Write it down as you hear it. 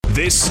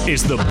This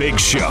is The Big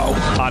Show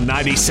on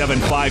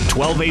 97.5,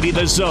 1280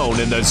 The Zone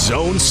and The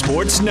Zone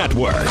Sports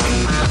Network.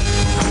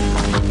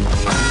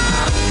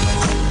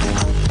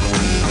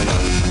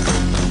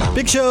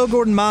 Big Show,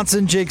 Gordon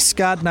Monson, Jake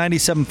Scott,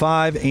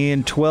 97.5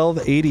 and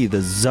 1280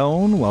 The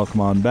Zone. Welcome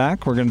on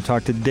back. We're going to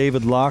talk to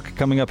David Locke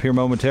coming up here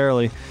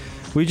momentarily.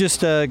 We just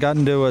got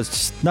into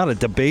not a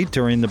debate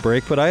during the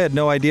break, but I had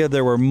no idea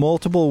there were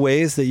multiple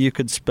ways that you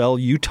could spell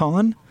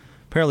Utah.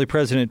 Apparently,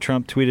 President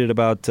Trump tweeted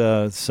about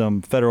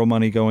some federal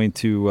money going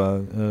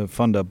to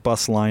fund a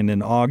bus line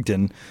in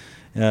Ogden.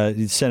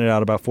 He sent it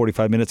out about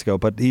 45 minutes ago,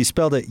 but he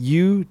spelled it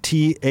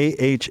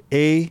Utahans.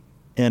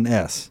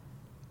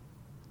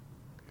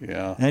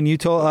 Yeah. And you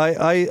told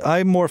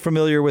I'm more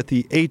familiar with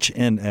the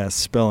HNS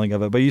spelling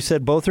of it, but you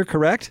said both are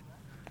correct?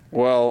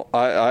 Well,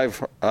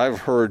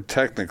 I've heard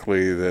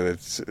technically that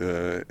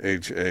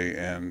it's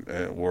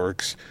HAN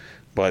works,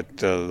 but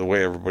the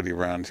way everybody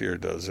around here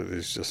does it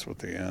is just with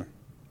the N.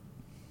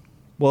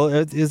 Well,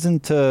 it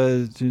isn't.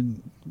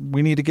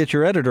 We need to get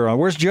your editor on.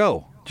 Where's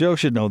Joe? Joe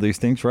should know these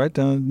things, right?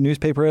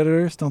 Newspaper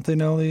editors, don't they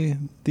know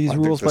these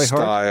rules by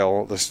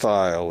heart? The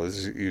style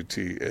is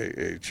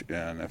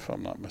UTAHN, if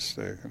I'm not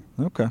mistaken.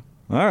 Okay.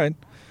 All right.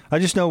 I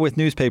just know with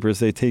newspapers,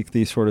 they take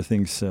these sort of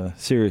things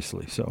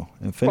seriously. So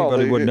if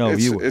anybody would know,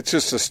 you would. It's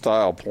just a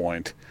style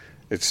point.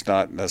 It's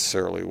not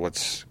necessarily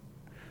what's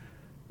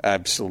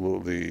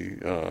absolutely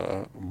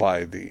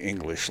by the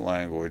English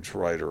language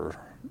right or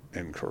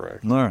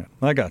incorrect. All right.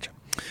 I got you.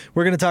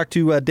 We're going to talk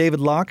to David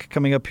Locke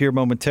coming up here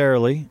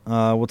momentarily.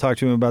 We'll talk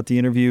to him about the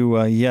interview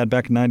he had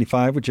back in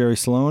 '95 with Jerry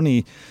Sloan.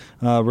 He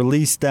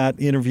released that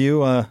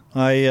interview.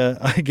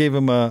 I gave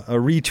him a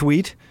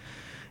retweet,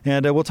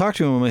 and we'll talk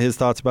to him about his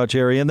thoughts about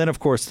Jerry. And then, of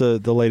course, the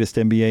latest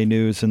NBA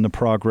news and the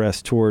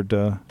progress toward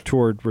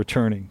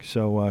returning.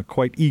 So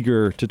quite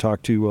eager to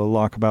talk to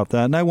Locke about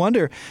that. And I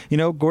wonder,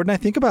 Gordon, I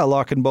think about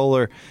Locke and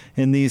Bowler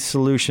in these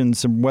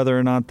solutions and whether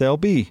or not they'll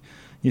be.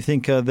 You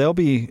think they'll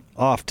be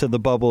off to the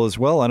bubble as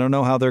well? I don't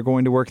know how they're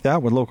going to work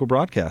that with local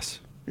broadcasts.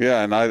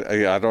 Yeah, and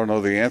I don't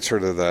know the answer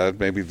to that.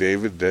 Maybe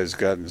David has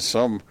gotten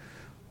some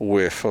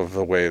whiff of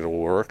the way it'll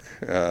work,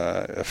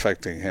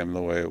 affecting him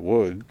the way it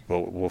would,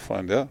 but we'll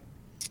find out.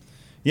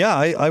 Yeah,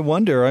 I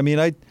wonder. I mean,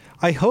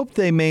 I hope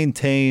they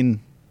maintain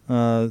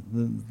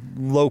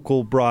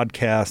local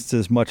broadcasts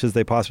as much as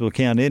they possibly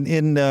can.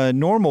 In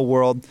normal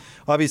world,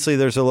 obviously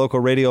there's a local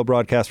radio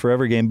broadcast for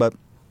every game, but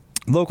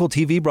local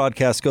TV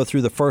broadcasts go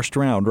through the first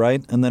round,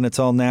 right? And then it's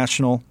all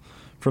national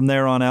from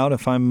there on out,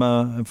 if I'm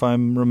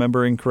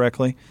remembering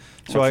correctly.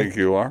 So I think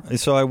you are.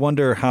 So I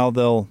wonder how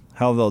they'll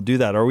do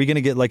that. Are we going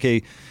to get like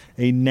a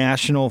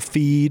national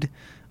feed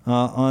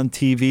on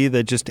TV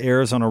that just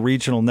airs on a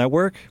regional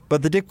network?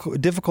 But the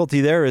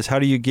difficulty there is how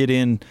do you get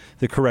in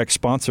the correct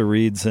sponsor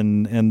reads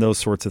and those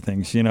sorts of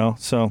things,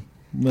 So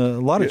a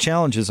lot of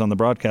challenges on the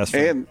broadcast.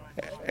 And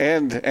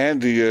do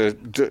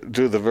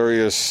the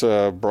various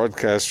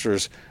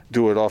broadcasters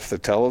do it off the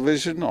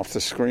television, off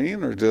the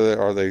screen, or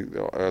are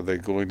they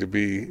going to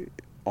be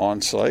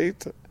on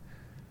site?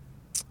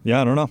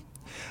 Yeah, I don't know.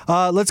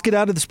 Let's get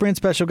out of the Sprint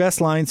special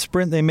guest line.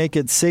 Sprint, they make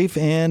it safe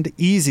and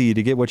easy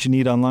to get what you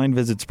need online.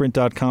 Visit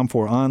sprint.com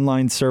for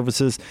online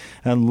services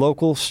and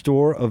local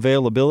store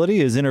availability.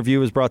 His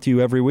interview is brought to you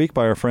every week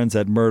by our friends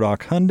at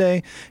Murdoch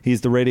Hyundai.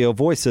 He's the radio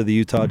voice of the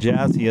Utah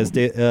Jazz. He is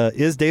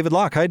David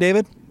Locke. Hi,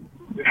 David.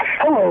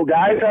 Hello,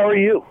 guys. How are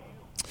you?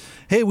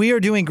 Hey, we are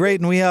doing great,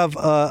 and we have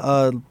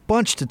a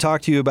bunch to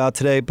talk to you about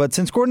today. But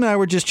since Gordon and I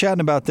were just chatting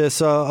about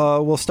this,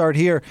 we'll start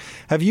here.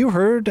 Have you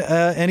heard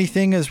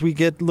anything as we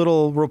get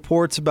little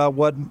reports about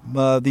what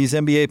these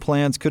NBA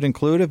plans could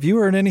include? Have you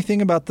heard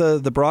anything about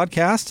the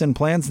broadcast and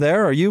plans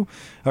there? Are you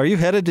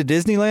headed to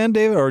Disneyland,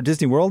 David, or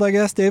Disney World, I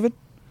guess, David?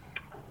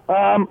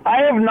 I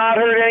have not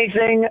heard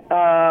anything.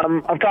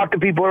 I've talked to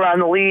people around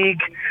the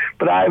league,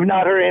 but I have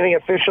not heard anything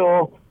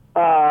official.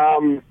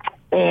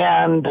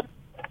 And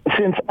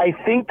since I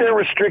think they're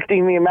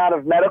restricting the amount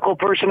of medical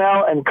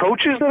personnel and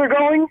coaches that are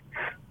going,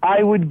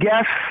 I would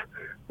guess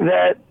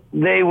that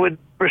they would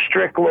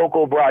restrict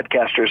local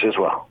broadcasters as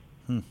well.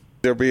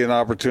 There'll be an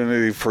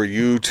opportunity for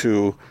you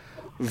to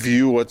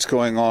view what's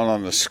going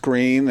on the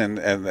screen and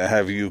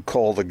have you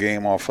call the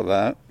game off of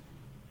that?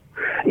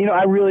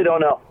 I really don't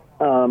know.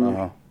 I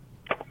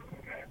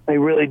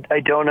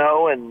don't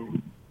know,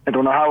 and I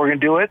don't know how we're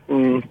going to do it.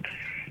 And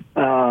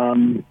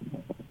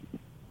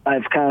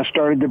I've kind of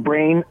started to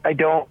brainstorm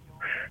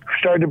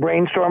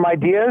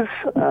ideas.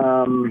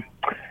 I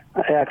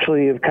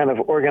actually have kind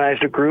of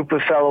organized a group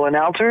of fellow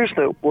announcers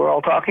that we're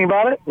all talking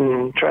about it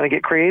and trying to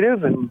get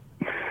creative. And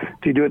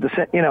do you do it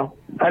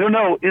I don't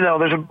know.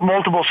 There's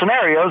multiple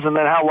scenarios, and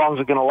then how long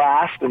is it going to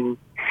last? And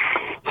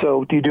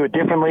so, do you do it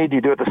differently? Do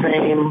you do it the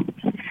same?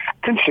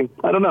 It's interesting.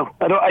 I don't know.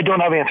 I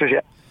don't have answers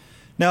yet.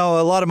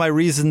 Now, a lot of my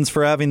reasons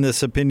for having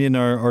this opinion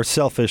are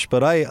selfish,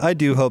 but I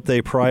do hope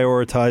they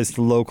prioritize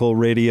the local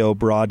radio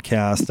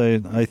broadcast.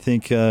 I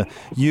think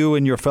you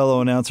and your fellow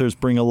announcers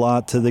bring a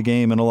lot to the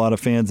game, and a lot of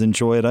fans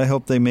enjoy it. I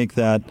hope they make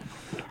that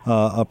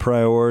a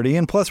priority.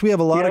 And plus, we have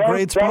a lot of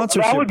great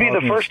sponsorship. That would be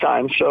the first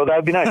time, so that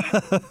would be nice.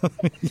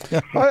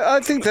 I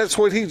think that's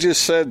what he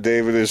just said,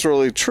 David, is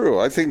really true.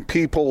 I think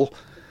people,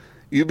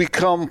 you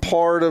become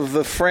part of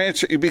the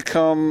franchise. You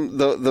become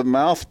the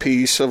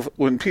mouthpiece of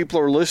when people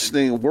are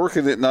listening,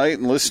 working at night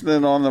and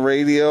listening on the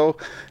radio.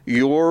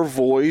 Your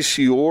voice,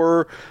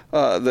 your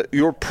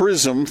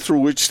prism through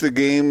which the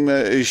game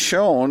is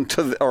shown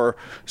to or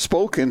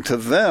spoken to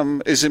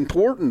them is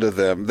important to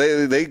them.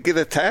 They get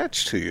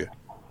attached to you.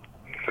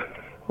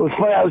 It was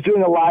funny. I was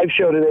doing a live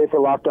show today for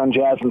Locked On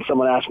Jazz, and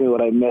someone asked me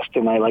what I missed,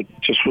 and I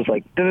just was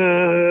like, I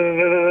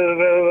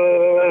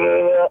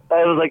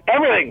was like,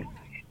 everything.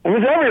 I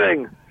miss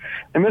everything.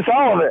 I miss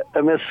all of it.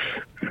 I miss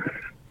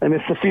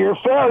the fear of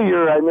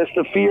failure. I miss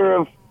the fear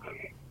of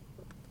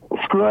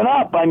screwing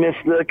up. I miss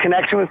the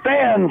connection with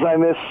fans. I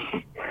miss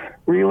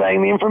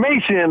relaying the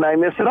information. I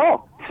miss it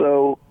all.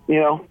 So,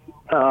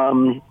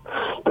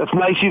 that's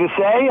nice of you to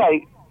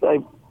say.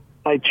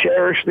 I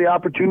cherish the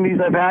opportunities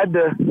I've had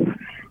to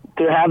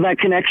have that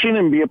connection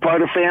and be a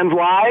part of fans'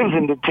 lives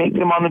and to take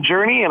them on the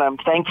journey. And I'm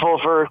thankful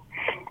for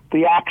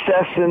the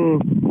access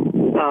and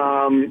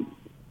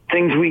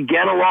things we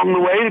get along the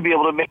way to be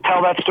able to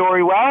tell that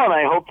story well. And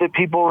I hope that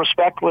people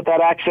respect what that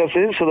access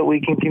is so that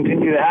we can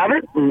continue to have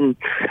it. And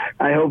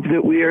I hope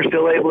that we are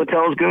still able to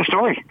tell as good a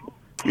story.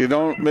 You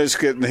don't miss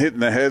getting hit in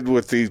the head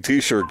with the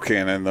T-shirt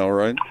cannon, though,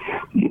 right?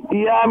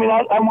 Yeah, I mean,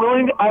 I'm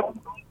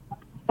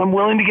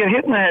willing to get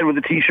hit in the head with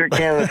a T-shirt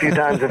cannon a few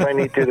times if I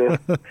need to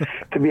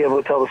be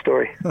able to tell the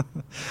story.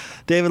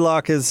 David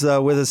Locke is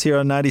with us here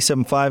on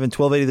 97.5 and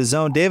 1280 The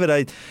Zone. David,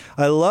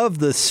 I love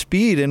the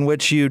speed in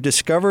which you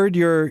discovered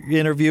your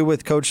interview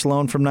with Coach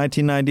Sloan from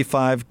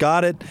 1995,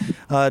 got it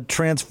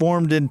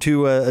transformed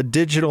into a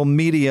digital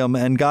medium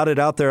and got it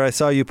out there. I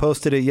saw you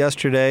posted it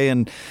yesterday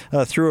and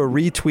threw a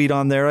retweet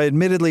on there. I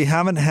admittedly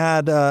haven't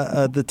had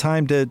the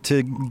time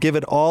to give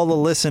it all a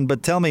listen,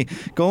 but tell me,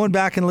 going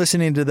back and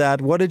listening to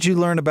that, what did you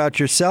learn about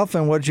yourself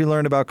and what did you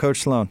learn about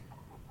Coach Sloan?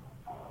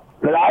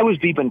 That I was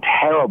beeping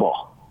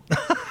terrible.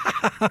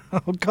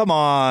 Oh, come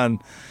on.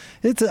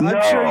 I'm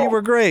sure you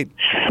were great.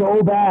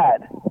 So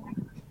bad.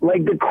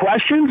 Like, the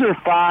questions are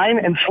fine,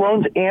 and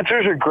Sloan's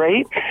answers are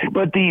great,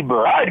 but the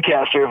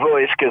broadcaster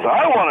voice, because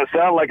I want to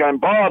sound like I'm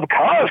Bob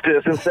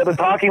Costas instead of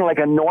talking like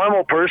a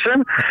normal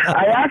person.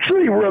 I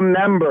actually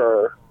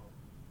remember...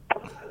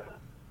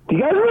 Do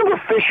you guys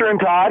remember Fisher and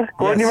Todd?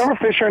 Gordon, do you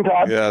remember Fisher and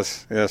Todd?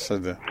 Yes, I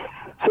do.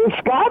 So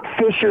Scott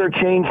Fisher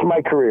changed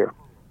my career.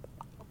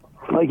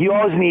 Like, you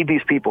always need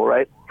these people,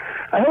 right?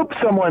 I hope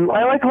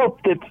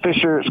that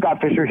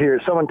Scott Fisher here,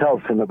 someone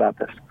tells him about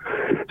this.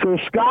 So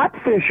Scott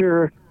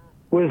Fisher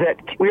we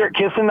were at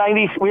Kiss in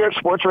 90, we were at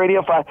Sports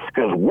Radio 5,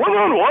 because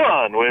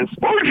one-on-one with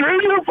Sports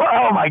Radio 5.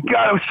 Oh my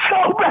God, it was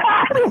so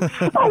bad. It was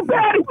so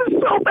bad. It was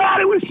so bad.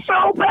 It was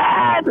so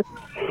bad.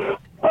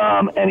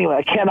 Anyway,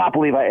 I cannot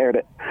believe I aired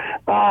it.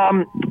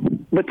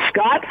 But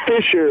Scott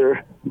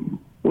Fisher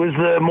was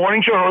the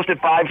morning show host at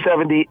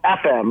 570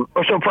 FM,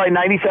 or so probably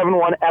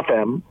 97.1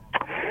 FM.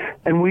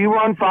 And we were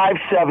on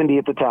 570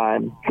 at the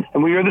time,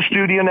 and we were in the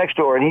studio next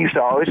door, and he used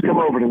to always come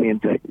over to me and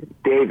say,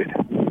 David,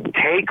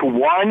 take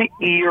one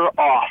ear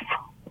off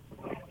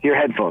your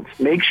headphones.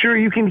 Make sure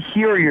you can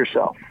hear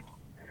yourself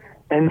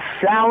and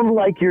sound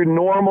like your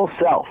normal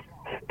self.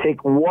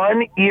 Take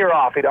one ear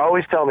off. He'd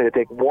always tell me to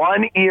take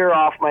one ear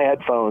off my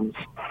headphones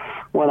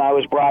when I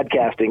was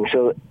broadcasting.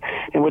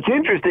 And what's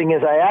interesting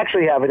is I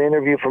actually have an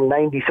interview from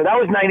 90. So that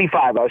was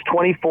 95. I was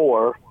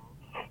 24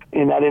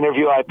 in that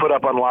interview I put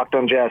up on Locked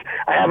On Jazz.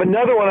 I have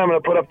another one I'm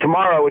going to put up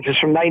tomorrow, which is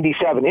from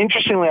 97.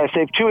 Interestingly, I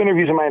saved two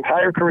interviews in my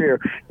entire career.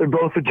 They're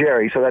both with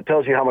Jerry, so that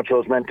tells you how much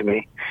those meant to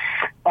me.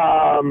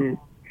 By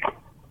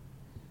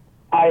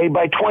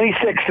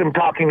 26, I'm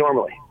talking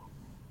normally.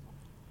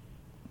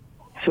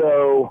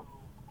 So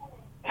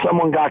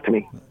someone got to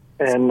me,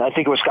 and I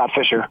think it was Scott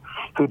Fisher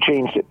who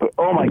changed it. But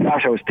oh my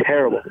gosh, I was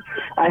terrible.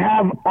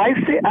 I've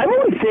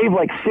only saved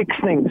like 6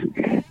 things.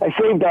 I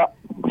saved a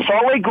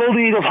Salt Lake Golden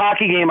Eagles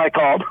hockey game I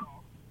called.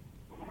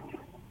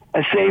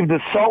 I saved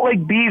the Salt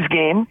Lake Bees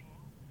game.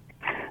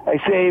 I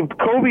saved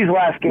Kobe's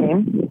last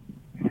game.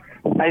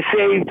 I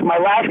saved my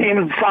last game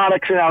as the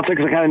Sonics announcer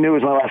because I kind of knew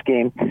it was my last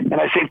game. And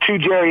I saved 2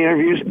 Jerry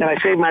interviews. And I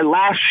saved my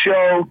last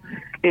show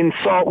in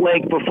Salt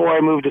Lake before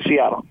I moved to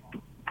Seattle.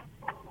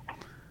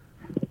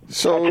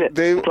 So,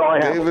 David,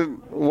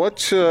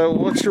 what's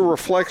your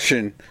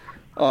reflection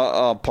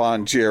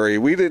upon Jerry?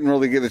 We didn't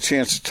really get a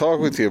chance to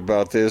talk with you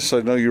about this. I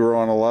know you were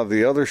on a lot of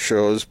the other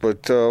shows,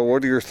 but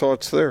what are your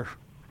thoughts there?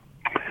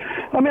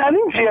 I mean, I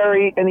think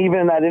Jerry, and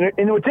even that,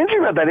 and what's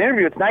interesting about that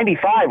interview, it's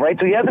 95, right?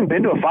 So he hasn't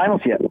been to a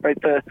finals yet,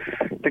 right? The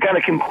kind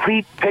of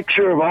complete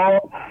picture of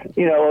all,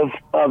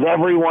 of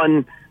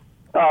everyone.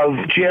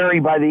 Of Jerry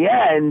by the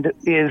end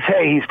is,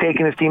 hey, he's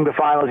taken his team to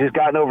finals. He's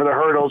gotten over the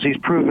hurdles. He's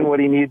proven what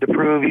he needed to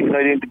prove. Even though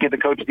he didn't get the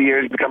Coach of the Year,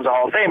 he becomes a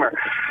Hall of Famer.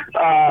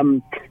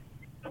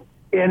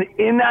 And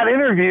in that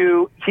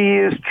interview, he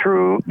is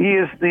true. He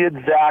is the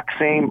exact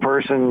same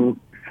person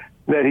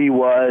that he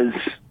was,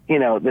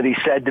 that he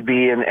said to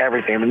be and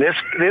everything. I mean,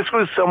 this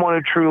was someone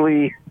who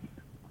truly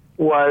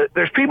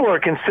there's people who are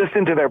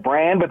consistent to their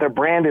brand, but their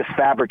brand is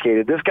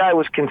fabricated. This guy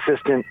was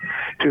consistent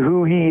to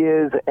who he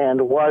is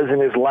and was in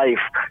his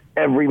life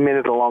every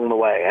minute along the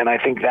way. And I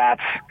think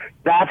that's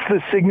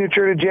the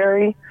signature to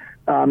Jerry.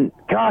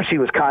 Gosh, he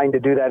was kind to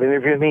do that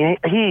interview with me.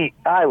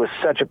 I was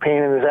such a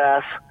pain in his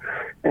ass.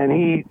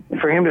 And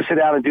for him to sit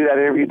down and do that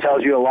interview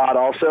tells you a lot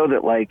also,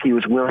 that like he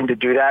was willing to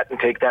do that and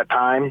take that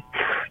time.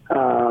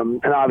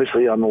 And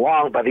obviously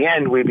by the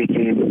end, we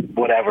became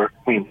whatever.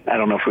 I mean, I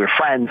don't know if we were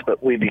friends,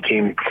 but we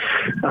became,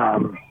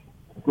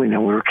 we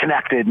were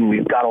connected and we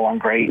got along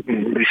great,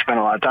 and we spent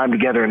a lot of time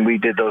together, and we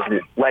did those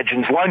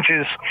Legends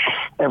lunches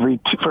every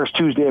first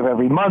Tuesday of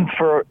every month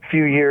for a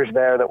few years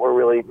there that were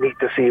really neat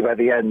to see by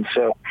the end.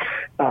 So,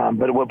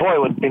 but in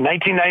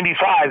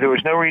 1995, there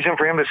was no reason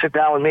for him to sit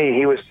down with me.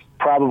 He was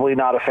probably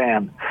not a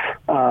fan.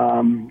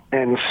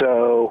 And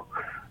so,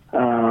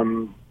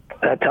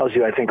 that tells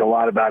you, I think, a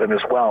lot about him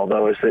as well,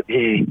 though, is that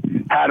he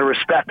had a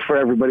respect for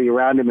everybody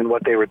around him and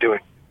what they were doing.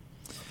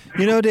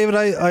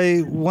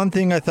 David, one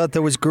thing I thought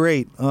that was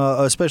great,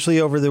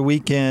 especially over the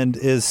weekend,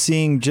 is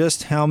seeing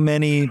just how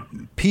many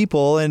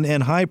people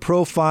and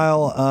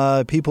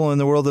high-profile people in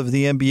the world of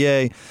the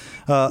NBA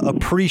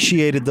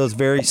appreciated those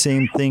very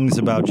same things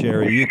about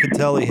Jerry. You could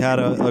tell he had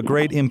a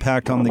great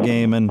impact on the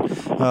game, and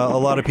a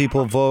lot of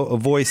people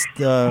voiced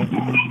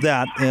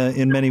that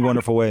in many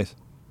wonderful ways.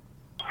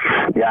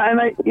 Yeah,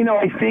 and I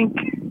think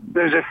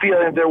there's a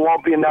feeling there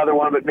won't be another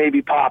one, but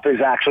maybe Pop is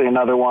actually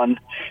another one.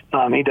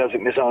 He does it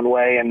in his own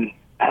way and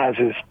has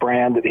his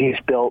brand that he's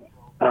built.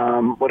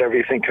 Whatever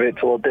you think of it,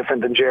 it's a little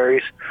different than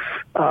Jerry's.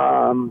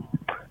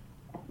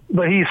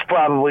 But he's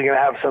probably going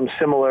to have some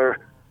similar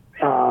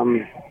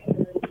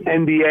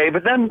NBA.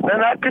 But then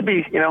that could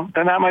be, then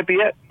that might be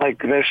it.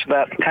 Like there's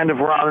that kind of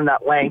run and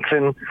that length.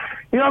 And,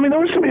 there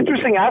were some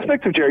interesting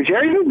aspects of Jerry.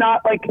 Jerry was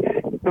not like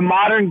the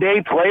modern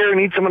day player who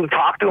needs someone to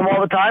talk to him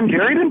all the time.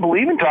 Jerry didn't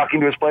believe in talking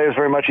to his players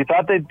very much. He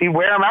thought they'd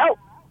wear him out.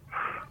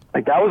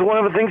 Like that was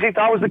one of the things he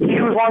thought was the key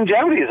to his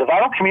longevity, is if I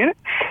don't communicate,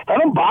 I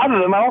don't bother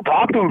them, I don't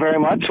talk to them very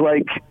much,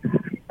 like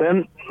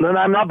then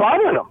I'm not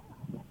bothering them.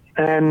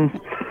 And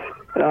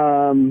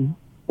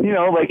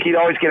like he'd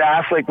always get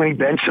asked, like when he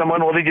benched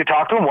someone, well, did you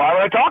talk to him? Why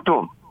would I talk to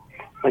him?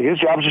 Like his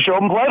job is to show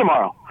up and play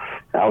tomorrow.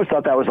 I always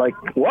thought that was like,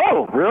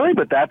 whoa, really?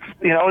 But that's,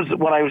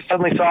 when I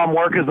suddenly saw him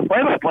work as the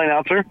play-by-play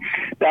announcer,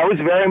 that was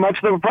very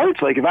much the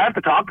approach. Like if I have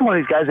to talk to one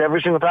of these guys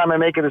every single time I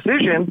make a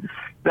decision,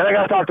 then I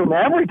got to talk to him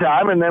every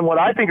time. And then what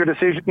I think are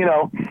decisions,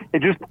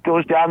 it just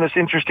goes down this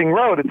interesting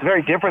road. It's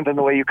very different than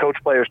the way you coach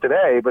players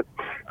today. But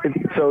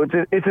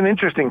it's an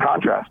interesting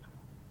contrast.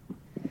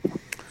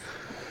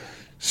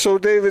 So,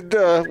 David,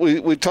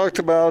 we talked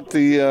about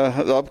the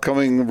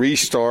upcoming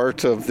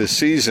restart of the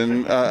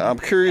season. I'm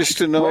curious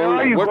to know. Where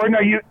are you, Gordon?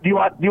 What do you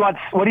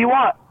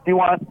want? Do you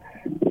want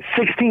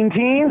 16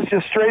 teams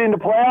just straight into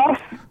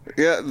playoffs?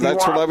 Yeah,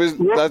 that's what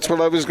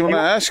I was going to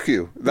ask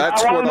you.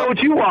 That's I want to know what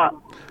you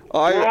want.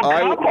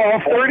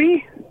 All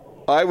 30.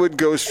 I would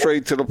go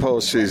straight to the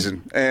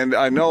postseason. And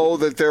I know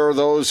that there are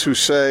those who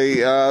say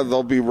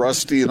they'll be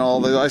rusty and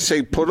all that. I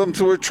say put them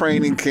through a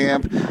training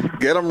camp,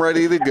 get them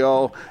ready to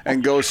go,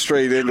 and go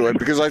straight into it.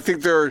 Because I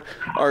think there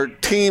are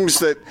teams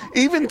that,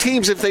 even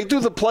teams, if they do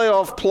the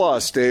playoff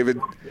plus,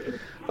 David,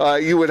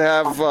 you would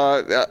have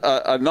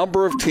a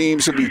number of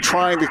teams who would be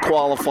trying to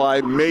qualify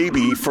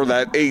maybe for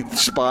that 8th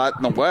spot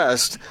in the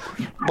West.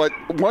 But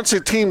once a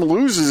team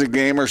loses a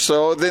game or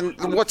so, then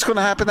what's going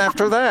to happen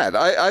after that?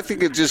 I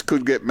think it just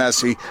could get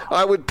messy.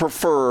 I would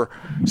prefer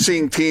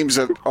seeing teams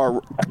that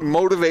are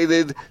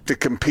motivated to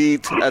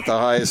compete at the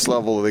highest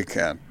level they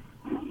can.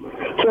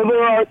 So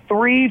there are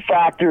 3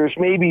 factors,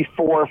 maybe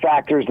 4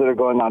 factors that are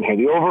going on here.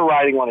 The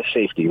overriding one is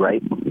safety,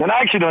 right? And I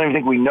actually don't even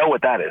think we know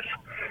what that is.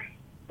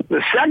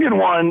 The second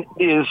one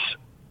is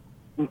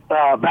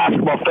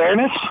basketball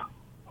fairness.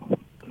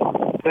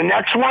 The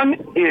next one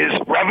is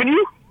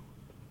revenue.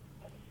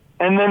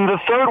 And then the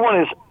third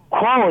one is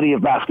quality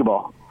of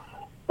basketball.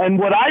 And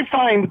what I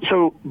find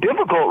so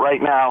difficult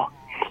right now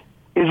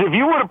is if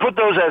you were to put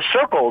those as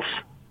circles,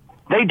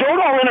 they don't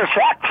all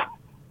intersect.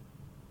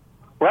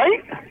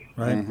 Right?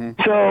 Right. Mm-hmm.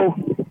 So,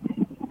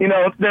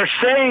 they're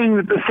saying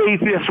that the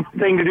safest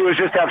thing to do is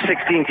just have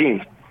 16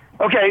 teams.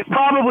 Okay, it's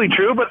probably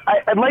true, but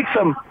I'd like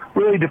some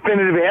really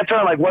definitive answer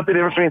on like what the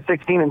difference between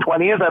 16 and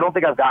 20 is. I don't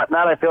think I've gotten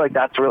that. I feel like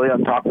that's really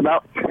untalked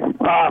about.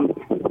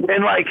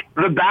 And like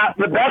the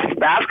best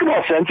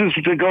basketball sense is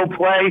to go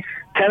play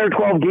 10 or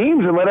 12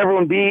 games and let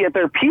everyone be at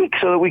their peak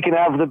so that we can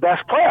have the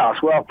best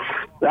playoffs. Well,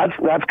 that's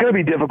going to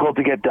be difficult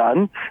to get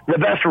done. The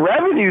best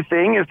revenue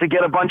thing is to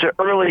get a bunch of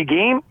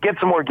get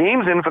some more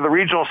games in for the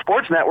regional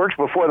sports networks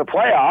before the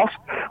playoffs.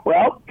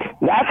 Well,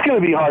 that's going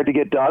to be hard to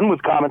get done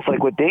with comments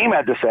like what Dame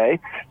had to say.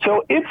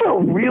 So it's a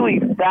really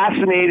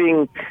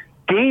fascinating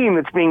game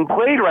that's being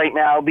played right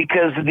now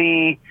because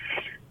the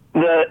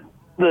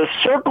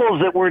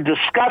circles that we're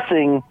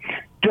discussing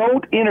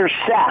don't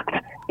intersect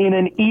in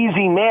an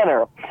easy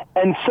manner.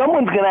 And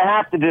someone's going to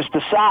have to just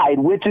decide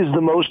which is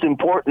the most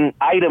important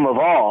item of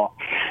all.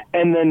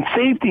 And then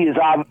safety is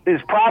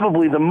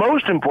probably the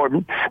most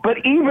important.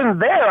 But even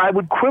there, I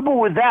would quibble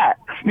with that.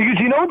 Because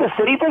you know what the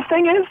safest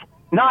thing is?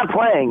 Not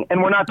playing,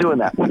 and we're not doing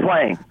that. We're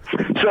playing.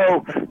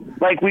 So,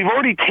 we've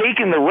already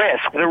taken the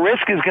risk. The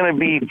risk is going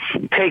to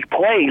take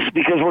place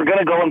because we're going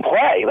to go and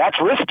play. That's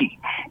risky.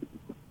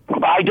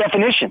 By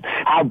definition.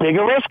 How big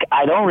a risk?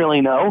 I don't really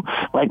know.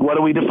 What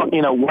do we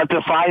what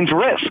defines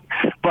risk?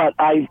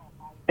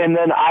 And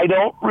then I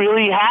don't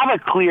really have a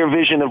clear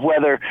vision of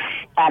whether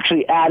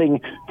actually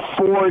adding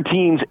 4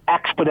 teams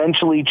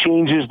exponentially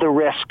changes the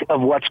risk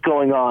of what's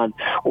going on,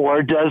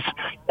 or does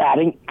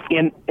adding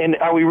and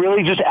are we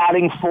really just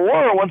adding 4,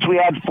 or once we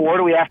add 4,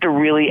 do we have to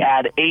really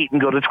add 8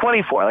 and go to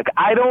 24?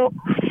 I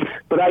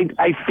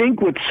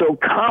think what's so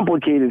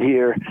complicated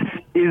here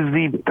is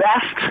the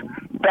best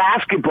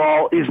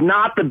basketball is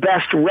not the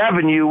best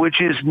revenue,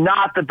 which is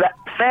not the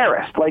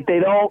fairest.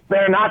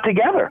 They're not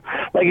together.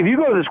 If you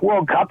go to this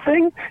World Cup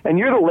thing and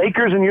you're the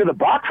Lakers and you're the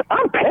Bucks,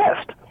 I'm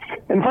pissed.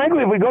 And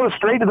frankly, if we go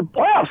straight to the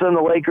playoffs and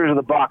the Lakers or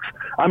the Bucks,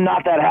 I'm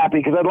not that happy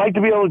because I'd like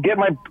to be able to get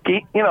what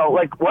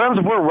happens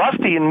if we're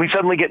rusty and we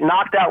suddenly get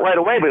knocked out right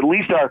away, but at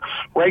least our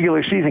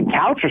regular season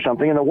counts or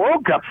something. In the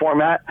World Cup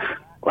format,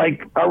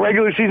 our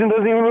regular season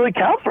doesn't even really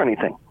count for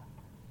anything.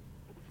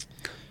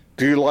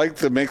 Do you like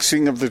the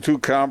mixing of the 2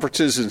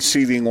 conferences and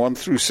seeding 1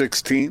 through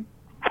 16?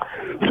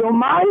 So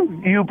my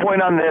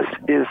viewpoint on this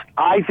is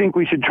I think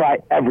we should try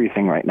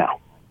everything right now.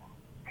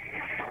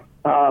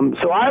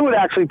 So I would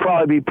actually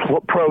probably be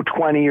pro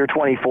 20 or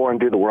 24 and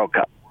do the World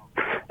Cup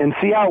and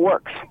see how it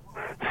works.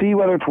 See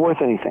whether it's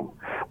worth anything.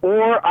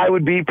 Or I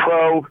would be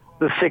pro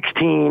the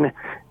 16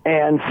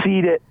 and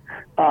seed it,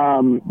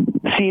 other than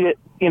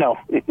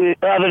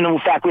the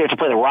fact we have to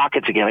play the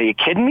Rockets again. Are you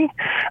kidding me?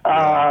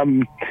 I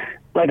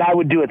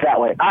would do it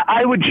that way.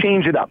 I would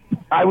change it up.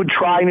 I would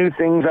try new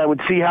things. I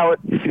would see how it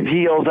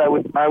feels.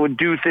 I would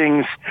do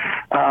things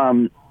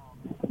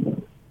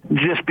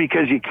just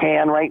because you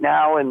can right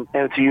now, and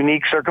it's a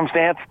unique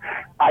circumstance.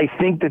 I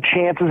think the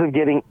chances of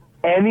getting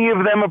any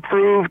of them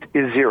approved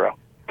is 0.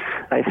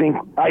 I think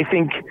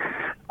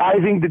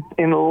that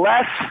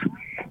unless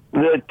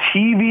the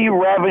TV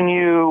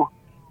revenue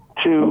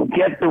to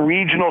get the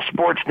regional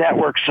sports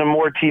networks some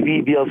more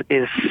TV deals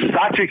is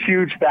such a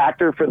huge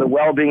factor for the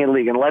well-being of the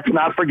league. And let's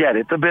not forget,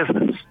 it's a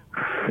business.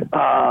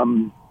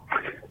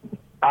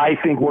 I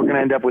think we're going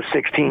to end up with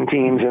 16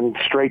 teams and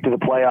straight to the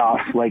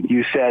playoffs, like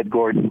you said,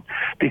 Gordon,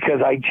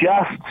 because I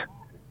just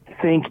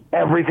think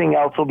everything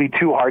else will be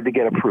too hard to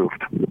get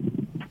approved.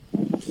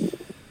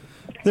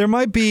 There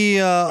might be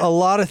a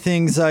lot of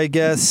things, I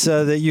guess,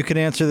 that you could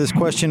answer this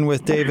question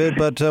with, David,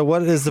 but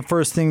what is the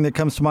first thing that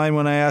comes to mind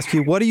when I ask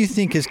you, what do you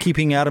think is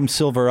keeping Adam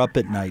Silver up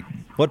at night?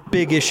 What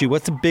big issue?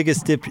 What's the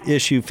biggest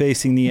issue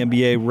facing the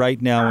NBA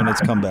right now in its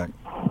comeback?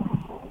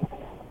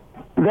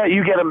 That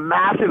you get a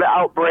massive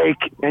outbreak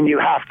and you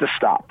have to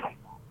stop.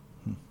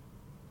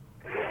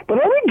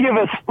 But I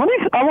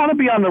want to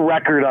be on the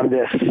record on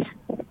this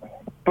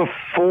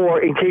before,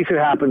 in case it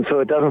happens, so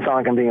it doesn't sound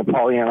like I'm being a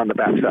Pollyanna on the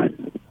backside.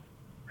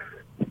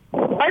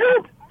 I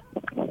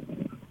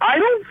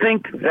don't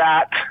think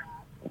that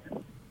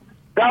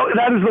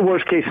is the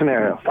worst case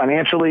scenario.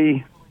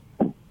 Financially,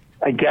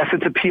 I guess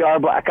it's a PR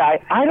black eye.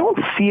 I don't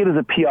see it as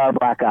a PR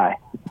black eye.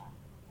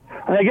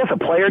 And I guess a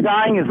player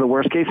dying is the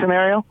worst case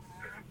scenario.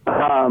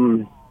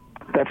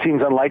 That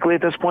seems unlikely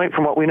at this point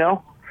from what we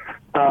know.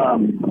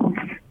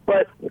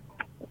 But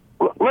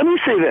let me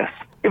say this.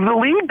 If the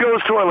league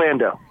goes to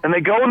Orlando and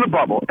they go in the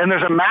bubble and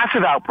there's a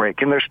massive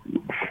outbreak which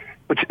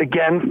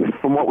again,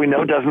 from what we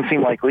know, doesn't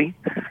seem likely,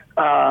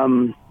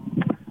 and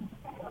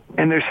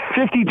there's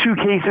 52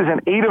 cases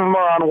and 8 of them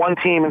are on one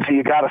team, and so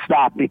you got to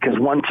stop because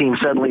one team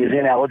suddenly is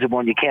ineligible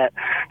and you can't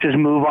just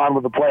move on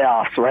with the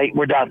playoffs, right?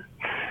 We're done.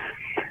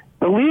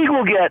 The league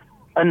will get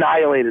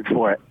annihilated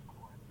for it.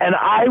 And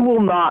I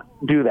will not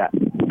do that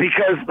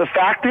because the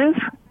fact is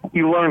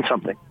you learn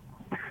something.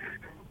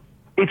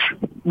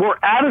 We're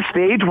at a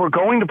stage where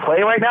going to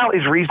play right now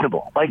is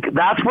reasonable.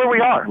 That's where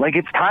we are.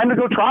 It's time to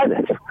go try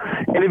this.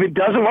 And if it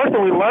doesn't work,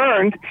 then we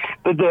learned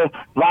that the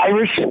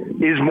virus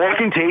is more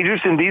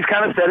contagious in these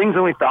kind of settings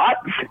than we thought,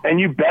 and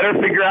you better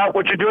figure out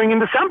what you're doing in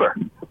December.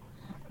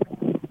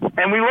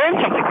 And we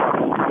learned something.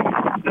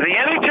 The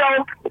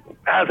NHL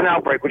has an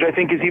outbreak, which I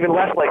think is even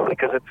less likely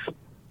because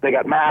they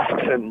got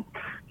masks and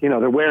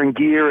they're wearing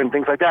gear and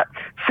things like that.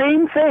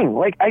 Same thing.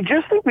 I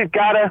just think we've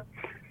got to,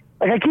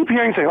 I keep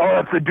hearing saying, oh,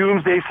 that's the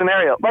doomsday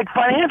scenario.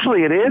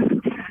 Financially it is,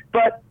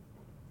 but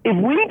if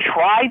we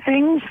try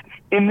things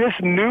in this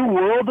new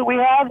world that we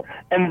have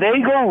and they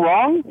go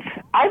wrong,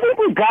 I think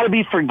we've got to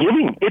be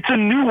forgiving. It's a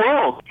new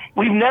world.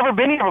 We've never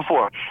been here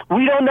before.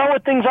 We don't know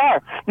what things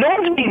are. No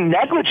one's being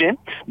negligent.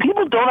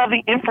 People don't have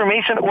the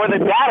information or the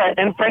data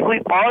and,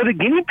 frankly, are the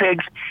guinea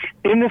pigs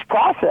in this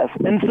process.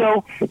 And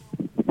so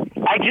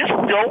I just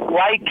don't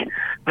like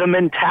the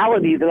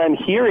mentality that I'm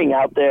hearing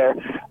out there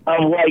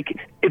of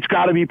it's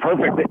got to be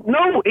perfect.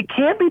 No, it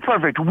can't be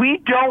perfect. We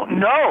don't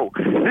know.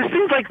 This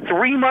thing's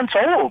 3 months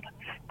old.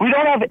 We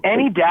don't have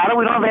any data.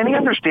 We don't have any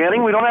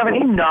understanding. We don't have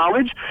any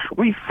knowledge.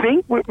 We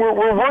think we're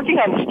working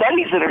on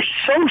studies that are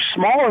so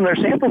small in their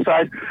sample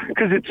size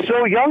because it's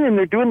so young and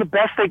they're doing the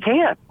best they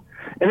can.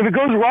 And if it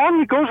goes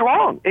wrong, it goes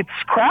wrong. It's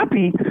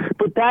crappy,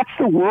 but that's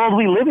the world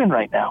we live in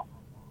right now.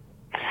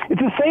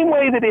 It's the same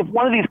way that if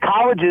one of these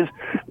colleges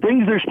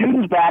brings their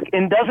students back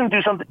and doesn't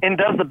do something and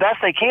does the best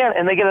they can,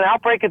 and they get an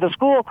outbreak at the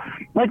school,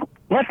 like,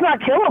 let's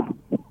not kill them.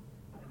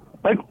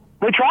 Like,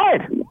 they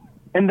tried,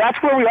 and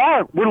that's where we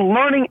are. We're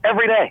learning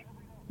every day.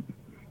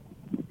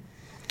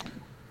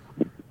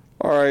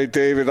 All right,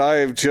 David, I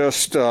have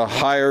just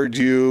hired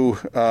you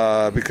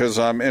because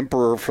I'm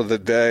emperor for the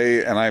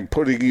day, and I'm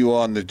putting you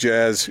on the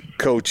Jazz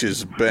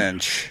coach's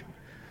bench.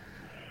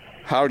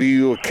 How do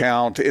you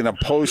account in a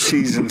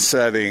postseason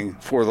setting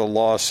for the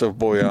loss of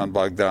Bojan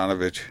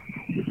Bogdanovic?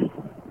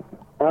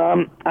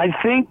 I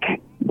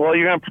think, well,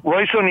 you're going to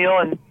Royce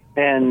O'Neal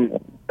and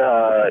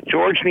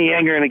George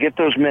Niang are going to get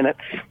those minutes.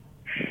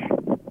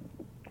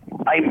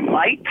 I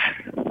might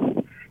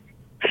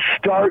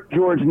start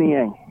George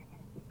Niang,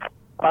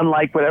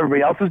 unlike what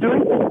everybody else is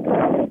doing,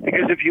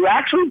 because if you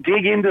actually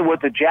dig into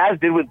what the Jazz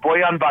did with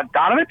Bojan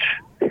Bogdanovic,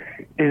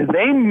 is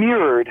they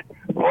mirrored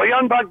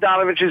Bojan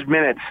Bogdanovic's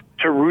minutes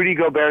to Rudy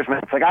Gobert's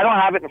minutes. Like, I don't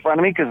have it in front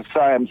of me because,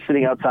 sorry, I'm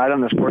sitting outside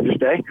on this gorgeous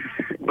day.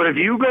 But if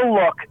you go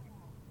look,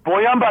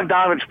 Bojan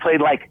Bogdanovic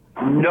played like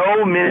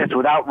no minutes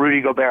without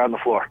Rudy Gobert on the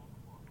floor.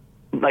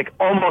 Like,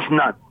 almost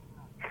none.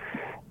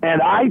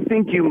 And I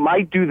think you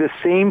might do the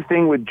same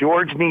thing with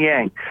George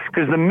Niang,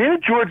 because the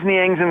minute George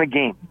Niang's in the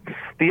game,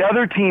 the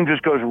other team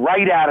just goes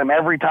right at him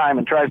every time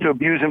and tries to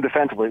abuse him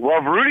defensively. Well,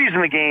 if Rudy's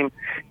in the game,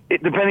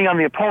 depending on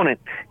the opponent,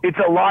 it's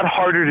a lot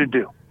harder to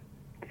do.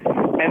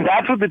 And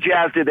that's what the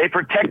Jazz did. They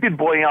protected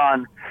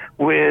Bojan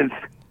with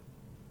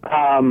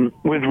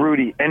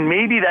Rudy. And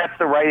maybe that's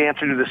the right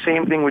answer to the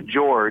same thing with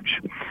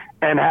George,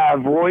 and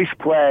have Royce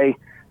play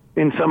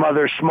in some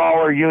other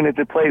smaller unit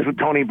that plays with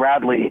Tony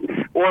Bradley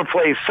or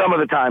plays some of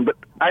the time. But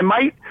I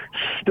might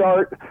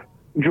start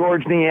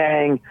George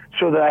Niang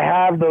so that I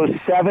have those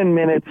 7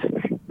 minutes,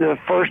 the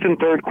first and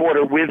third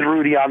quarter, with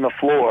Rudy on the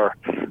floor,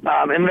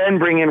 and then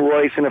bring in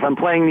Royce. And if I'm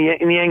playing,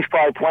 Niang's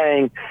probably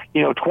playing,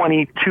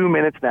 22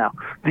 minutes now.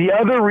 The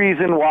other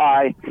reason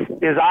why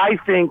is I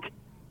think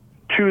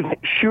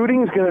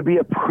shooting is going to be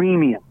a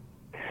premium.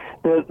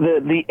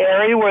 The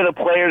area where the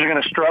players are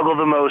going to struggle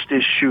the most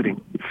is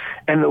shooting.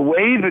 And the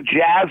way the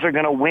Jazz are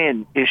going to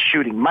win is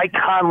shooting. Mike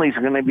Conley's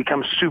going to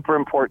become super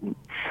important.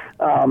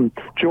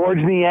 George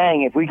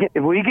Niang, if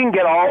we can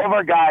get all of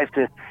our guys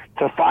to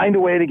find a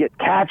way to get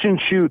catch and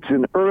shoots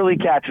and early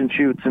catch and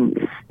shoots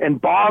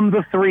and bomb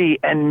the three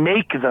and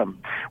make them,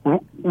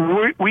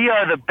 we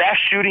are the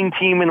best shooting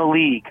team in the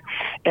league.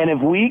 And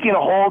if we can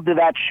hold to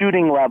that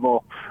shooting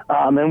level,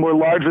 and we're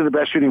largely the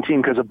best shooting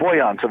team because of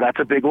Bojan, so that's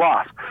a big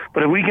loss.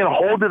 But if we can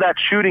hold to that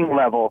shooting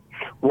level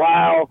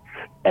while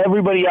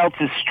everybody else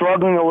is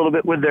struggling a little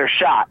bit with their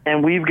shot,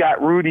 and we've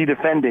got Rudy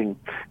defending,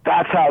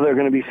 that's how they're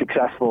going to be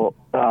successful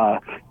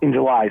in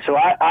July. So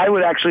I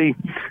would actually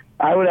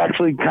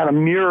kind of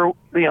mirror,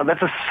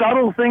 that's a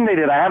subtle thing they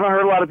did. I haven't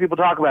heard a lot of people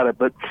talk about it,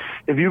 but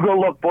if you go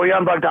look,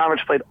 Bojan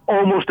Bogdanovic played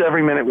almost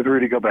every minute with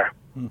Rudy Gobert.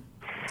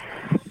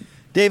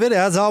 David,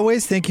 as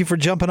always, thank you for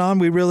jumping on.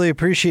 We really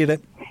appreciate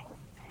it.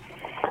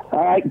 All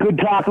right, good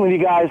talking with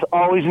you guys.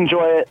 Always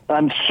enjoy it.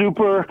 I'm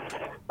super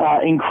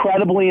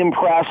incredibly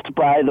impressed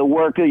by the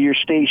work of your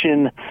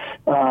station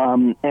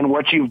and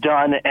what you've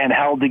done and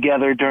held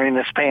together during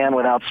this span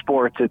without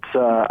sports.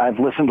 I've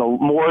listened to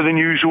more than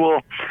usual.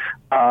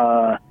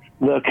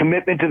 The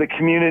commitment to the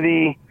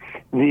community,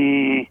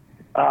 the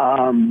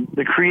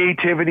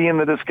creativity in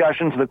the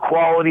discussions, the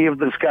quality of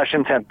the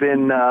discussions have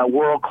been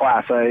world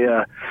class.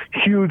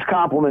 Huge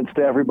compliments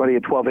to everybody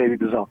at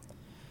 1280 The Zone.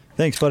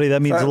 Thanks, buddy.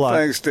 That means a lot.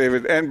 Thanks,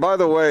 David. And by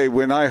the way,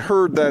 when I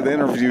heard that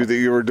interview that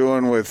you were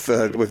doing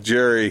with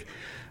Jerry,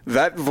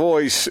 that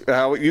voice,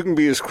 how you can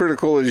be as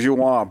critical as you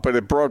want, but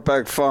it brought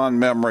back fond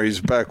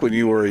memories back when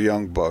you were a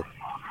young buck.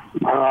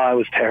 I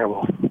was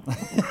terrible.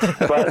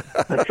 But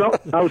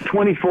I was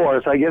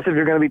 24, so I guess if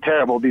you're going to be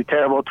terrible, be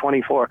terrible at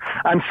 24.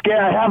 I'm scared.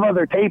 I have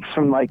other tapes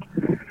from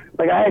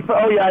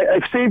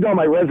I've saved all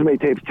my resume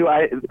tapes too.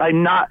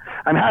 I'm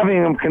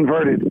having them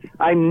converted.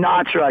 I'm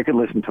not sure I could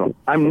listen to them.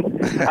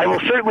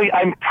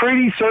 I'm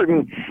pretty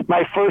certain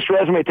my first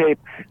resume tape,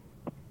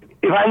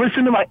 if I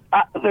listen to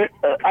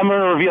I'm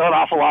going to reveal an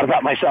awful lot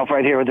about myself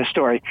right here with this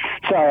story.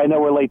 Sorry, I know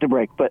we're late to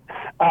break, but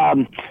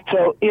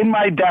so in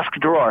my desk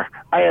drawer,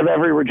 I have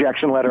every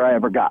rejection letter I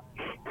ever got,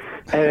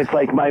 and it's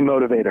like my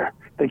motivator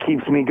that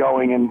keeps me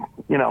going and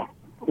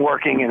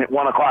working. And at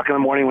 1 o'clock in the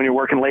morning, when you're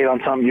working late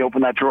on something, you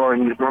open that drawer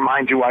and it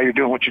reminds you why you're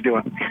doing what you're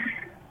doing.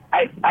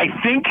 I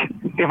think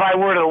if I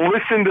were to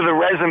listen to the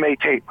resume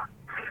tape,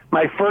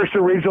 my first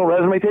original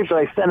resume tapes that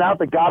I sent out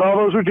that got all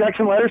those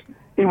rejection letters,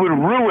 it would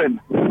ruin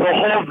the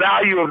whole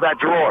value of that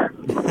drawer,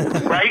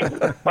 right?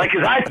 Like,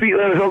 cause I feel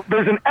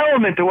there's an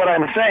element to what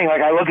I'm saying.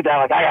 Like, I look at that,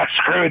 like, I got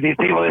screwed. These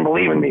people didn't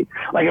believe in me.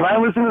 Like, if I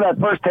listen to that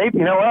first tape,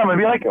 you know what? I'm going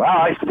to be like,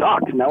 wow, I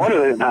sucked. No wonder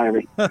they didn't hire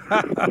me.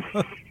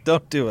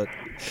 Don't do it.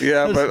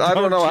 Yeah, Just but I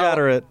don't know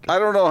chatter how. it. I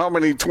don't know how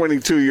many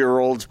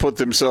 22-year-olds put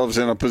themselves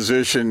in a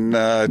position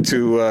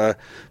to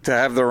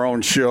have their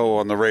own show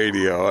on the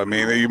radio. I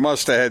mean, you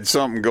must have had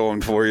something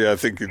going for you. I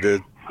think you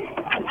did.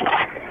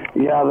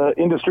 Yeah, the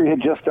industry had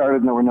just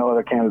started and there were no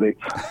other candidates.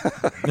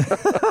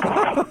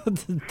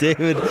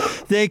 David,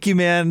 thank you,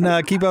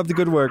 man. Keep up the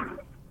good work.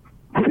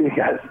 See you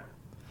guys.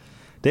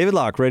 David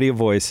Locke, radio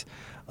voice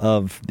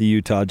of the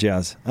Utah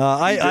Jazz.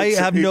 I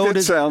have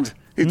noticed.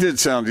 He did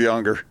sound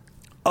younger.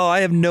 Oh,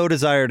 I have no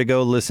desire to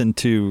go listen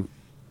to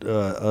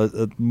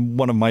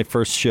one of my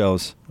first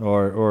shows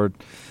or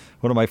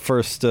one of my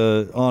first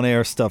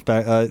on-air stuff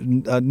back.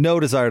 No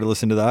desire to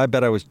listen to that. I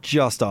bet I was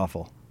just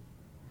awful.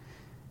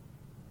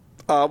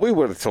 We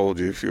would have told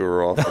you if you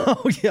were awful.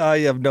 Oh, yeah, I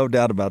have no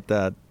doubt about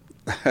that.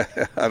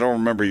 I don't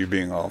remember you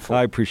being awful.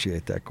 I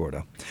appreciate that,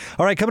 Gordo.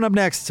 All right, coming up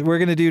next, we're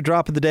going to do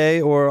Drop of the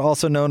Day, or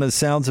also known as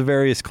Sounds of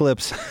Various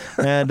Clips,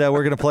 and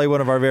we're going to play one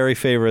of our very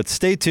favorites.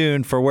 Stay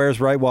tuned for Where's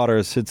Right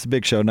Waters. It's the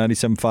Big Show,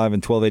 97.5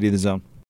 and 1280 The Zone.